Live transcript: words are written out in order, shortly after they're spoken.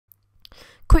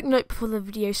quick note before the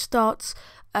video starts.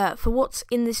 For what's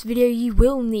in this video, you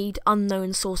will need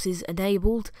unknown sources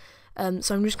enabled,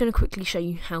 so I'm just going to quickly show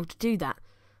you how to do that.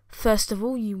 First of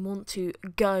all, you want to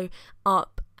go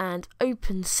up and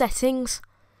open settings,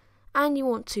 and you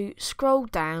want to scroll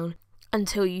down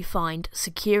until you find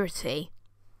security.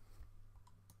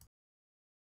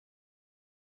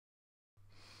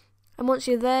 And once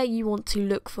you're there, you want to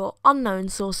look for unknown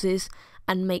sources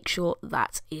and make sure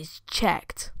that is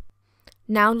checked.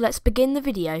 Now let's begin the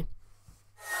video.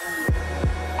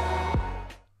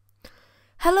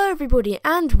 Hello everybody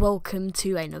and welcome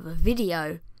to another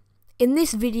video. In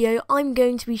this video I'm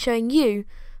going to be showing you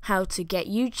how to get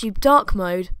YouTube dark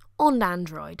mode on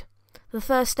Android. The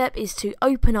first step is to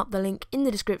open up the link in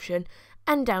the description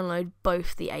and download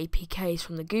both the APKs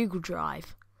from the Google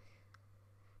Drive.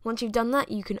 Once you've done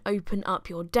that, you can open up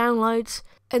your downloads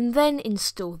and then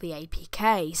install the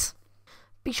APKs.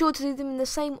 Be sure to do them in the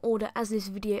same order as this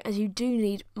video, as you do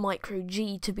need micro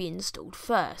G to be installed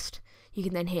first. You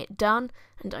can then hit done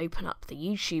and open up the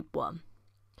YouTube one.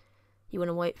 You want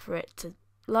to wait for it to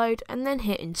load and then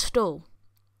hit install.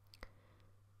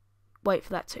 Wait for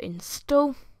that to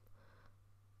install.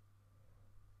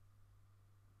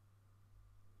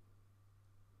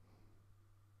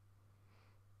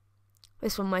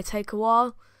 This one might take a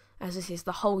while, as this is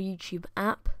the whole YouTube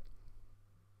app.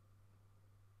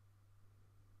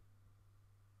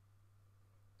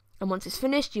 And once it's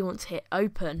finished, you want to hit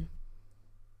open.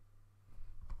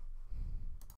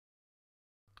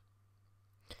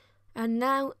 And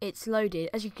now it's loaded.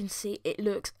 As you can see, it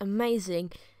looks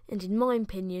amazing, and in my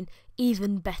opinion,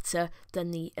 even better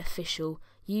than the official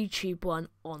YouTube one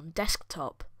on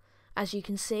desktop. As you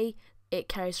can see, it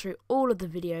carries through all of the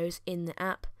videos in the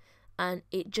app, and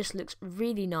it just looks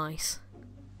really nice.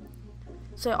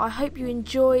 So I hope you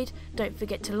enjoyed. Don't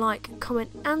forget to like,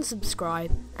 comment and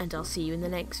subscribe, and I'll see you in the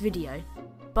next video.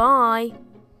 Bye!